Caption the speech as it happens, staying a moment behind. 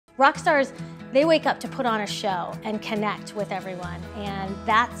Rock stars, they wake up to put on a show and connect with everyone, and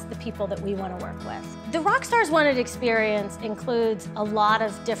that's the people that we want to work with. The Rock Stars Wanted experience includes a lot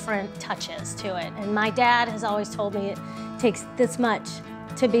of different touches to it, and my dad has always told me it takes this much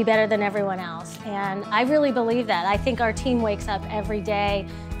to be better than everyone else, and I really believe that. I think our team wakes up every day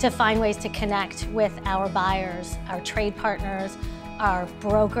to find ways to connect with our buyers, our trade partners, our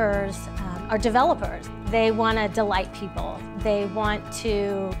brokers, our developers. They want to delight people. They want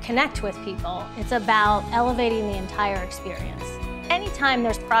to connect with people. It's about elevating the entire experience. Anytime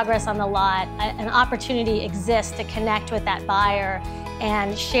there's progress on the lot, an opportunity exists to connect with that buyer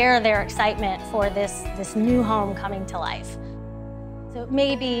and share their excitement for this new home coming to life. So it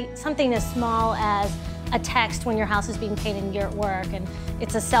may be something as small as a text when your house is being painted and you're at work, and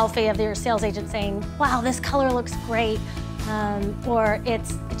it's a selfie of your sales agent saying, "Wow, this color looks great." Or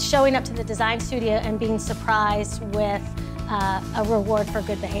it's showing up to the design studio and being surprised with a reward for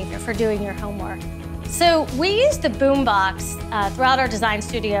good behavior, for doing your homework. So we use the boombox throughout our design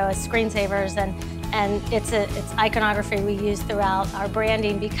studio as screensavers, and it's iconography we use throughout our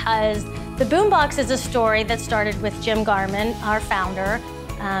branding, because the boombox is a story that started with Jim Garman, our founder,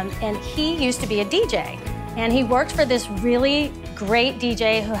 and he used to be a DJ. And he worked for this really great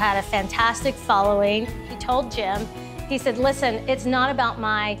DJ who had a fantastic following. He told Jim, he said, "Listen, it's not about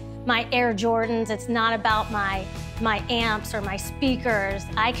my Air Jordans, it's not about my amps or my speakers.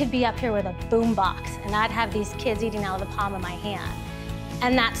 I could be up here with a boombox and I'd have these kids eating out of the palm of my hand."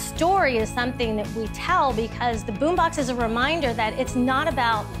 And that story is something that we tell because the boombox is a reminder that it's not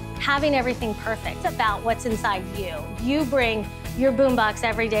about having everything perfect. It's about what's inside you. You bring your boombox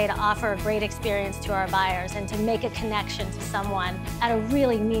every day to offer a great experience to our buyers and to make a connection to someone at a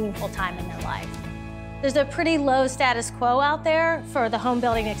really meaningful time in their life. There's a pretty low status quo out there for the home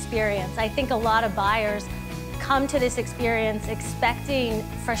building experience. I think a lot of buyers come to this experience expecting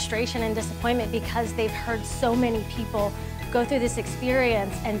frustration and disappointment because they've heard so many people go through this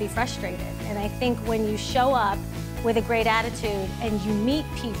experience and be frustrated. And I think when you show up with a great attitude and you meet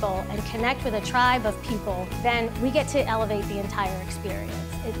people and connect with a tribe of people, then we get to elevate the entire experience.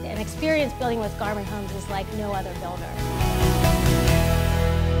 An experience building with Garman Homes is like no other builder.